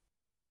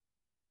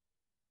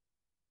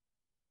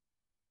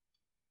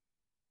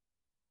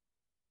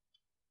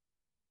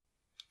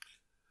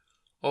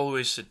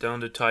Always sit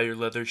down to tie your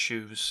leather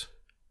shoes.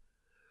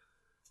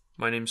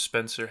 My name's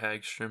Spencer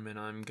Hagstrom, and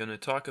I'm gonna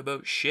talk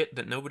about shit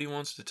that nobody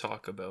wants to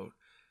talk about.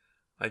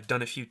 I've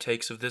done a few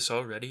takes of this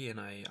already, and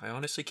I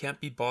honestly can't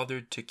be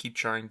bothered to keep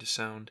trying to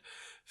sound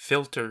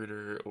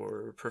filtered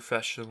or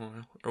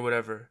professional or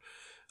whatever.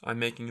 I'm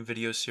making a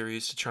video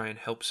series to try and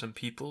help some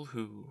people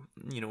who,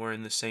 are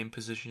in the same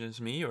position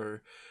as me,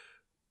 or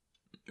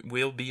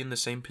will be in the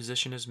same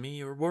position as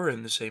me, or were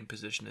in the same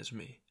position as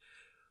me.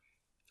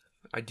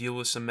 I deal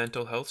with some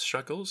mental health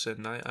struggles,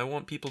 and I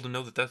want people to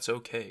know that that's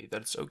okay.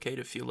 That it's okay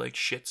to feel like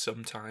shit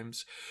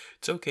sometimes.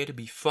 It's okay to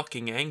be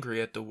fucking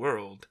angry at the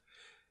world.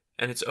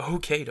 And it's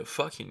okay to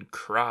fucking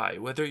cry.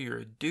 Whether you're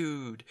a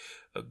dude,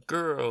 a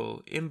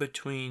girl, in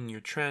between,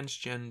 you're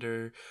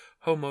transgender,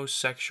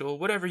 homosexual,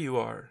 whatever you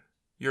are.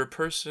 You're a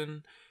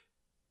person,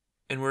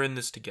 and we're in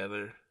this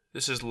together.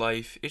 This is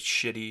life. It's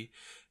shitty.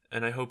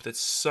 And I hope that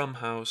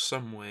somehow,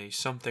 some way,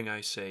 something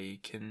I say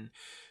can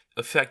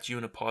affect you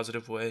in a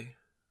positive way.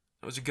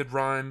 That was a good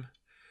rhyme,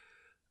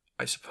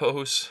 I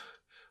suppose.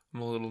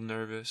 I'm a little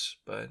nervous,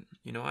 but,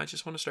 I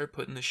just want to start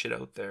putting this shit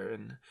out there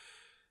and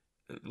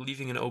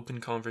leaving an open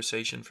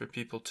conversation for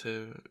people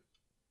to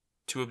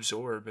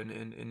absorb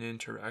and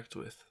interact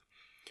with.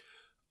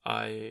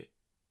 I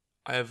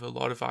have a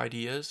lot of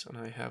ideas and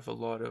I have a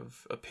lot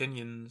of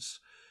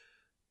opinions,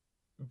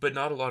 but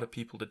not a lot of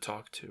people to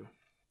talk to.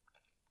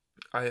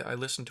 I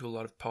listen to a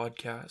lot of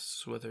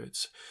podcasts, whether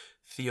it's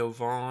Theo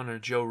Vaughn or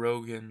Joe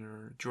Rogan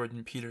or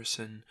Jordan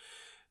Peterson.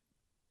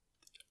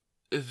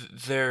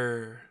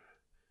 Their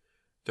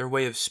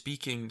way of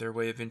speaking, their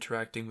way of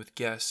interacting with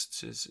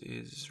guests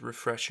is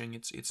refreshing.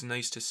 It's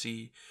nice to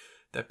see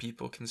that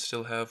people can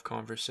still have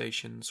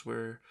conversations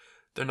where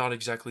they're not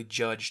exactly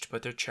judged,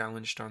 but they're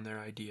challenged on their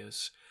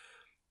ideas.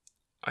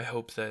 I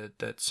hope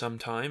that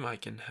sometime I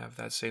can have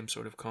that same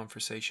sort of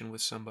conversation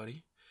with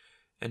somebody.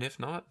 And if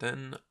not,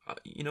 then,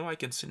 I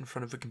can sit in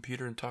front of a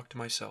computer and talk to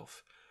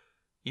myself.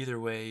 Either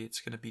way, it's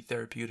going to be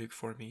therapeutic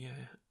for me.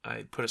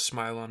 I put a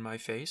smile on my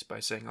face by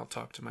saying I'll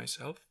talk to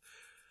myself.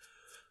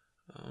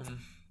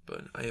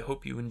 But I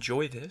hope you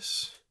enjoy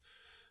this.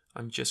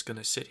 I'm just going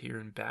to sit here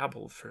and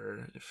babble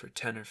for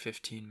 10 or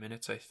 15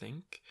 minutes, I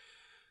think.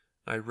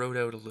 I wrote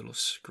out a little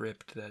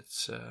script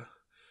that's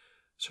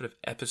sort of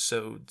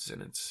episodes,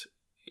 and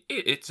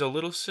it's a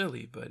little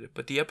silly,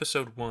 but the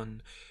episode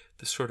 1,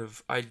 the sort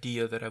of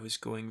idea that I was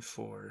going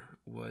for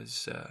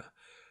was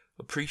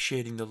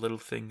appreciating the little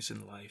things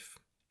in life.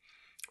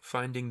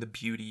 Finding the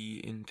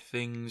beauty in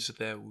things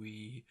that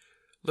we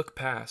look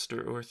past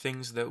or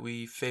things that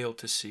we fail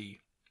to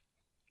see.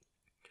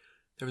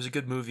 There was a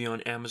good movie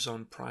on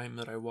Amazon Prime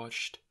that I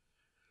watched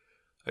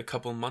a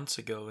couple months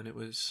ago, and it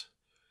was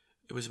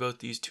about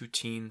these two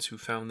teens who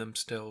found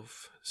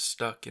themselves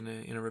stuck in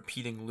a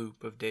repeating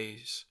loop of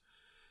days.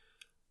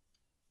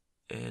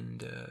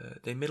 And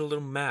they made a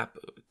little map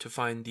to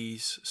find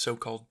these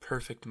so-called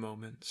perfect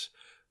moments.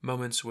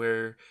 Moments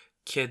where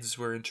kids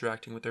were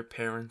interacting with their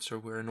parents or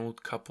where an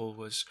old couple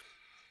was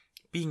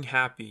being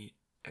happy.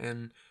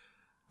 And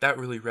that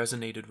really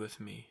resonated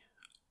with me.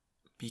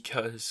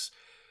 Because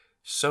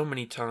so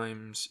many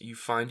times you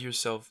find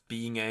yourself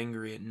being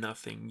angry at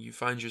nothing. You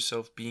find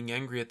yourself being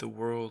angry at the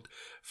world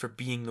for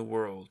being the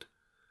world.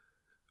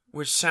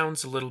 Which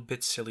sounds a little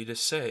bit silly to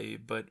say,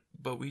 but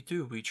we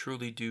do. We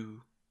truly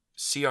do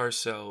see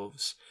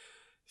ourselves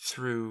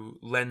through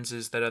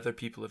lenses that other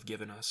people have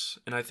given us.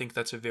 And I think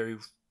that's a very,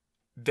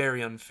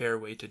 very unfair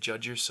way to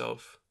judge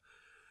yourself.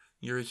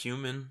 You're a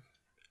human,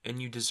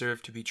 and you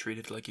deserve to be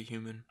treated like a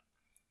human.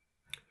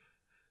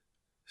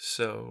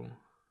 So,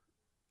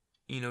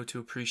 to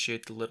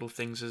appreciate the little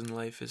things in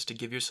life is to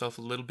give yourself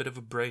a little bit of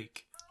a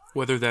break.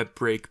 Whether that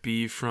break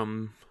be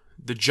from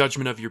the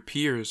judgment of your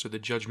peers or the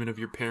judgment of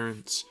your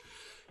parents,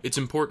 it's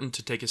important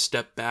to take a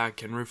step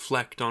back and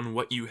reflect on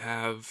what you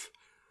have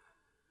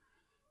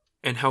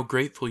and how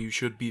grateful you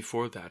should be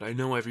for that. I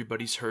know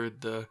everybody's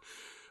heard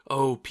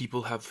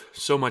people have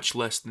so much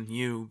less than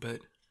you, but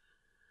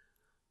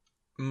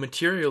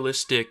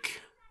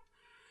materialistic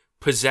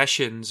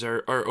possessions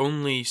are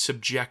only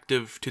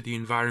subjective to the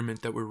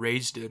environment that we're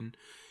raised in.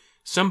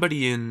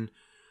 Somebody in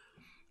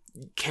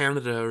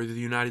Canada or the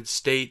United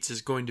States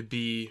is going to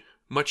be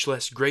much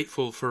less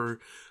grateful for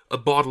a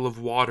bottle of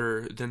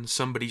water than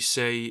somebody,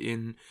 say,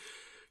 in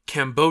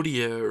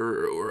Cambodia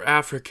or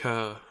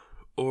Africa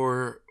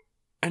or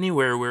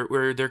anywhere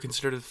where they're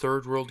considered a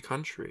third world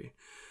country.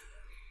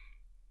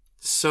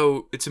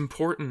 So it's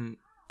important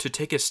to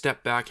take a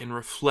step back and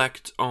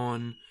reflect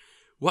on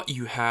what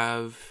you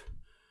have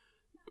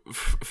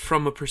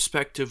from a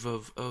perspective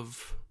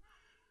of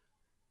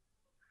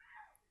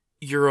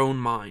your own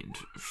mind,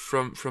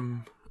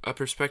 from a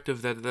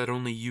perspective that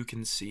only you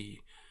can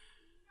see,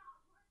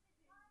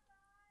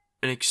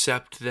 and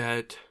accept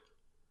that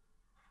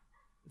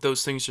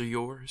those things are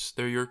yours.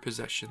 They're your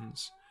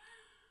possessions.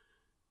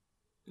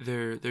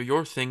 They're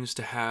your things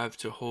to have,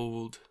 to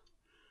hold,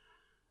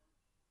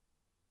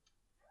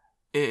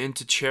 and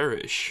to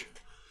cherish.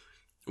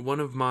 One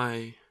of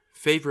my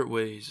favorite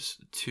ways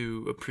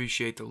to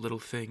appreciate the little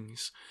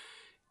things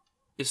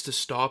is to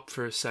stop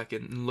for a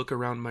second and look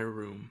around my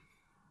room.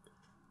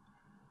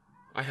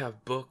 I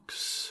have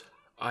books.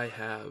 I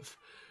have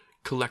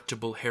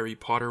collectible Harry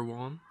Potter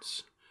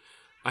wands.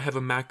 I have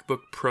a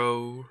MacBook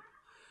Pro.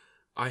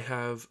 I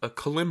have a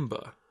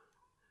kalimba.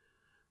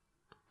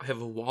 I have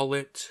a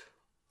wallet.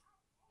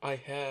 I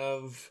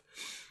have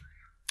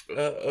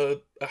a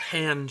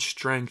hand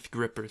strength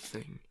gripper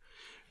thing.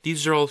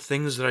 These are all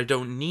things that I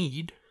don't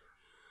need,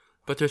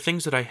 but they're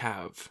things that I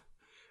have,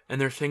 and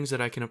they're things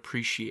that I can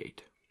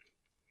appreciate.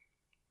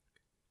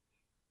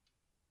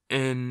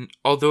 And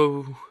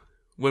although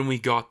when we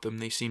got them,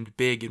 they seemed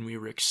big and we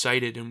were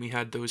excited and we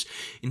had those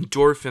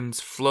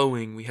endorphins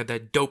flowing, we had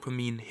that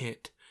dopamine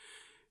hit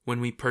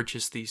when we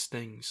purchased these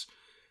things.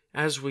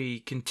 As we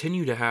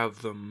continue to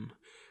have them,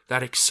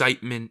 that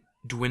excitement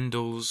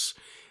dwindles,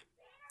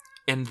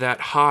 and that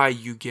high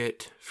you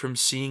get from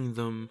seeing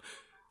them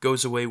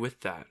goes away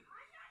with that.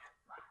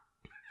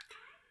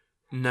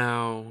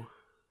 Now,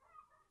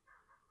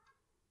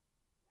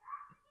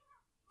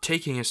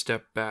 taking a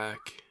step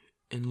back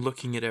and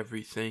looking at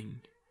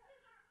everything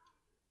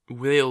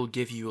will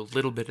give you a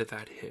little bit of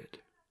that hit.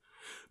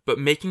 But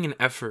making an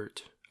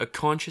effort, a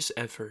conscious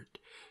effort,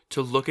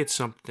 to look at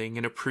something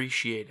and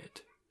appreciate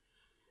it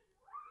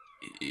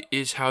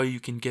is how you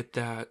can get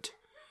that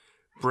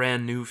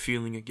brand new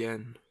feeling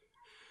again.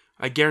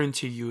 I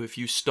guarantee you, if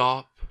you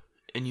stop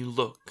and you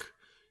look,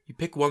 you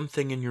pick one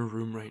thing in your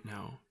room right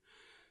now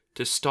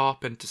to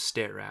stop and to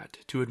stare at,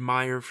 to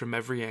admire from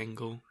every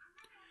angle,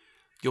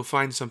 you'll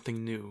find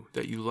something new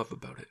that you love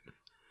about it.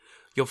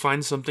 You'll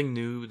find something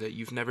new that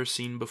you've never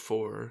seen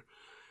before,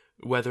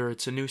 whether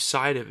it's a new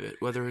side of it,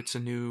 whether it's a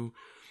new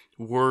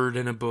word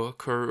in a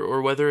book,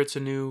 or whether it's a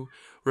new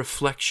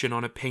reflection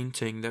on a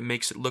painting that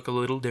makes it look a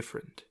little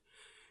different.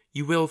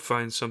 You will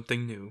find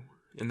something new,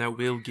 and that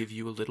will give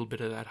you a little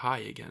bit of that high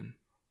again.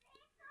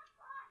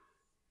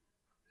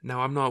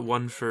 Now, I'm not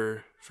one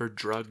for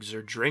drugs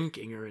or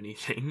drinking or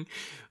anything,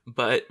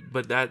 but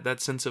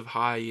that sense of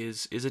high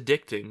is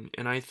addicting,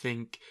 and I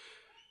think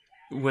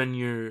when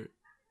you're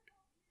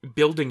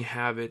building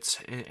habits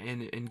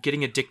and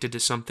getting addicted to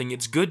something,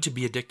 it's good to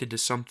be addicted to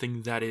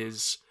something that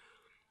is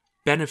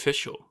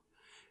beneficial.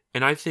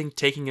 And I think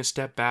taking a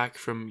step back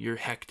from your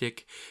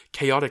hectic,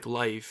 chaotic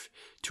life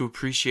to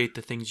appreciate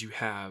the things you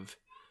have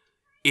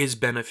is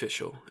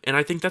beneficial. And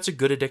I think that's a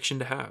good addiction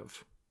to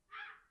have.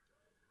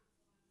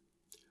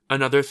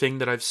 Another thing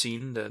that I've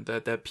seen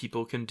that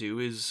people can do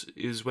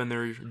is when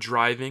they're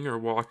driving or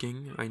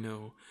walking. I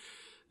know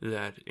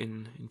that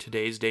in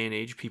today's day and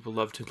age, people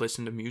love to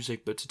listen to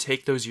music, but to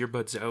take those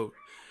earbuds out,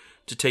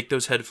 to take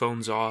those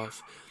headphones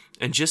off,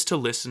 and just to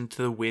listen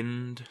to the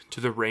wind,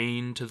 to the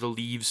rain, to the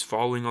leaves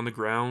falling on the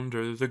ground,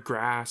 or the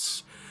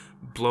grass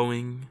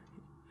blowing,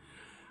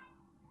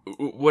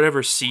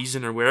 whatever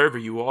season or wherever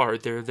you are,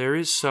 there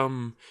is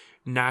some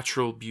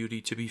natural beauty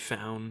to be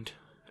found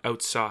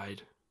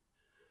outside.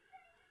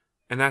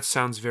 And that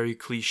sounds very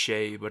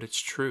cliche, but it's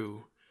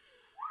true.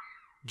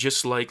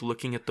 Just like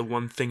looking at the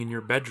one thing in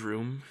your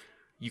bedroom,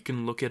 you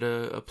can look at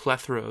a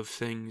plethora of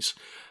things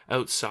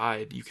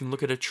outside. You can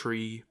look at a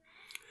tree.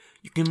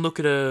 You can look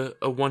at a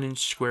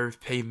 1-inch square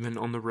of pavement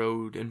on the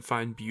road and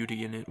find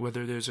beauty in it,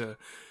 whether there's a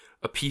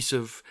piece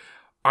of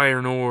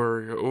iron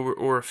ore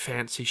or a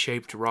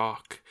fancy-shaped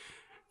rock.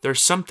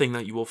 There's something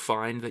that you will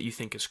find that you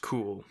think is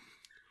cool.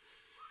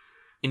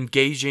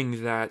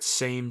 Engaging that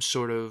same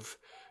sort of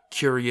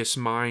curious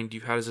mind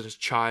you had as a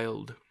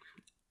child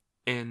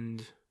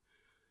and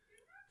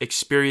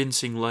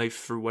experiencing life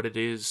for what it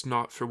is,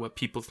 not for what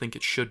people think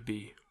it should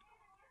be,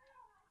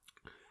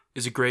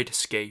 is a great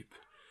escape.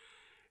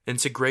 And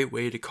it's a great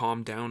way to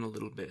calm down a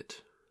little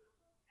bit.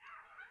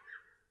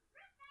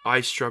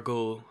 I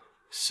struggle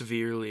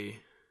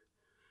severely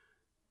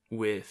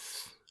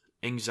with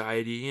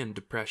anxiety and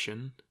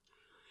depression,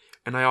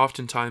 and I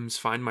oftentimes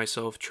find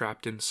myself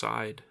trapped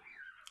inside.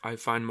 I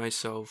find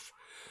myself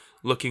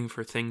looking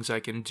for things I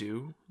can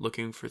do,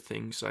 looking for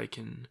things I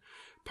can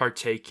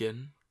partake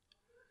in.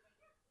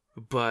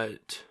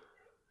 But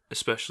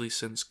especially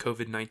since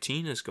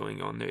COVID-19 is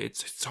going on there,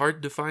 it's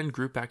hard to find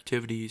group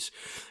activities.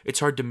 It's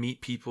hard to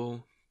meet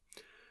people.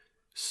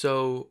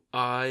 So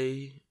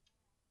I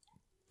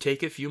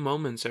take a few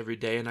moments every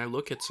day and I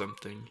look at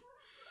something.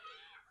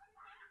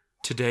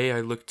 Today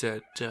I looked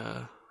at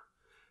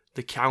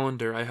the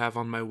calendar I have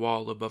on my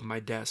wall above my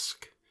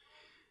desk.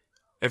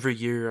 Every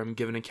year I'm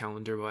given a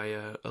calendar by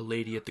a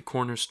lady at the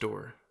corner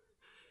store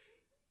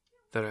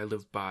that I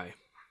live by.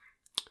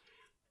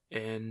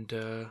 And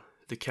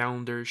the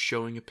calendar is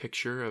showing a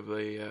picture of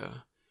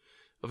an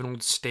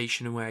old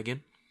station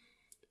wagon.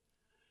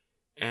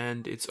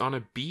 And it's on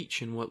a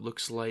beach in what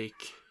looks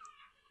like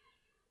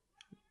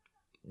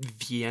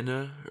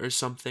Vienna or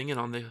something. And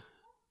on the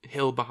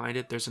hill behind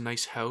it there's a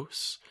nice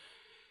house.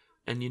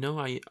 And you know,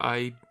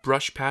 I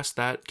brush past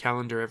that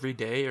calendar every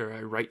day, or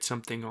I write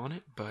something on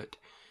it, but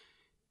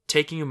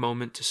taking a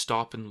moment to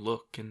stop and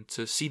look and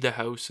to see the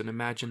house and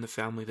imagine the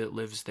family that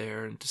lives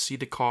there, and to see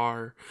the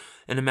car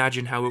and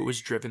imagine how it was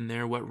driven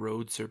there, what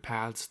roads or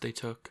paths they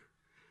took,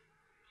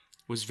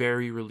 was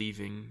very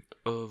relieving.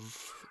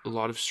 of a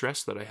lot of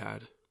stress that I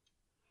had.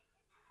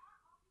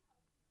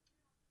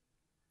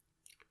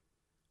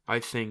 I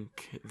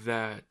think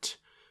that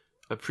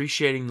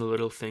appreciating the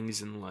little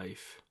things in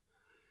life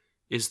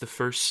is the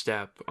first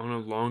step on a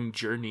long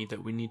journey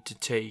that we need to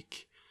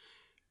take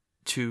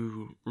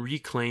to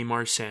reclaim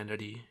our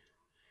sanity,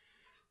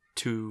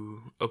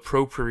 to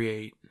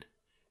appropriate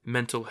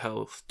mental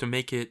health, to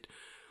make it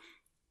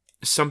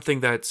something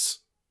that's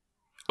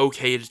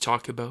okay to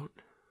talk about.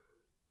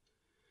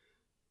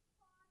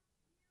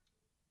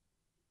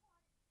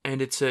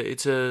 And it's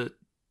a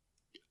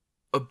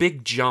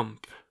big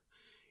jump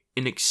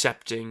in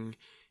accepting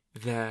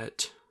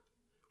that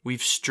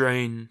we've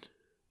strayed,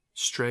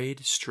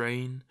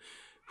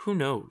 who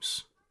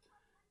knows?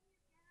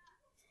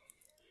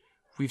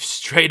 We've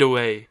strayed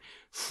away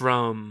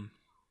from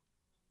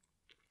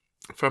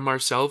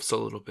ourselves a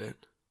little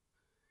bit.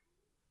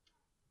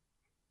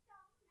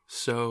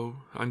 So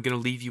I'm going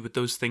to leave you with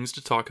those things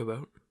to talk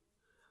about.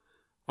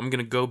 I'm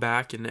going to go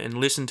back and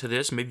listen to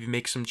this, maybe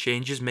make some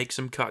changes, make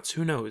some cuts.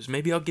 Who knows?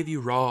 Maybe I'll give you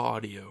raw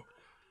audio.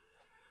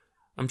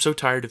 I'm so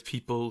tired of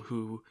people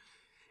who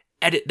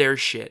edit their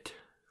shit.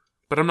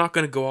 But I'm not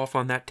going to go off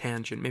on that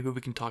tangent. Maybe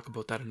we can talk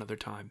about that another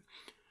time.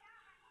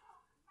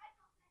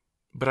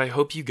 But I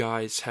hope you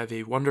guys have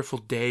a wonderful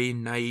day,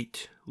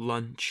 night,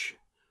 lunch,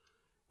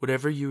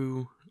 whatever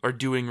you are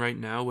doing right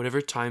now,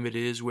 whatever time it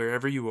is,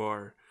 wherever you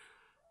are.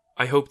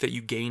 I hope that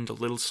you gained a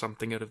little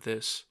something out of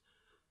this.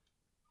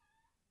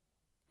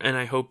 And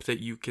I hope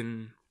that you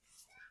can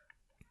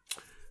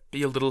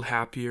be a little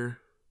happier.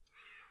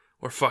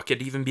 Or fuck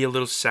it, even be a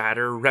little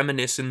sadder,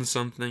 reminisce in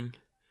something.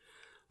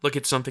 Look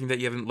at something that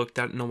you haven't looked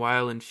at in a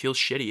while and feel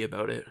shitty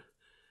about it.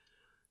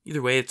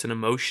 Either way, it's an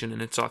emotion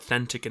and it's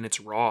authentic and it's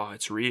raw,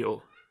 it's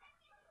real.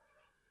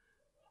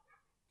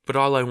 But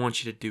all I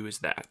want you to do is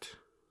that.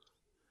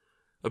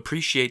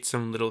 Appreciate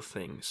some little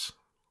things.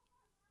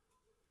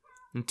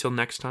 Until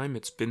next time,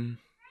 it's been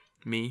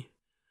me.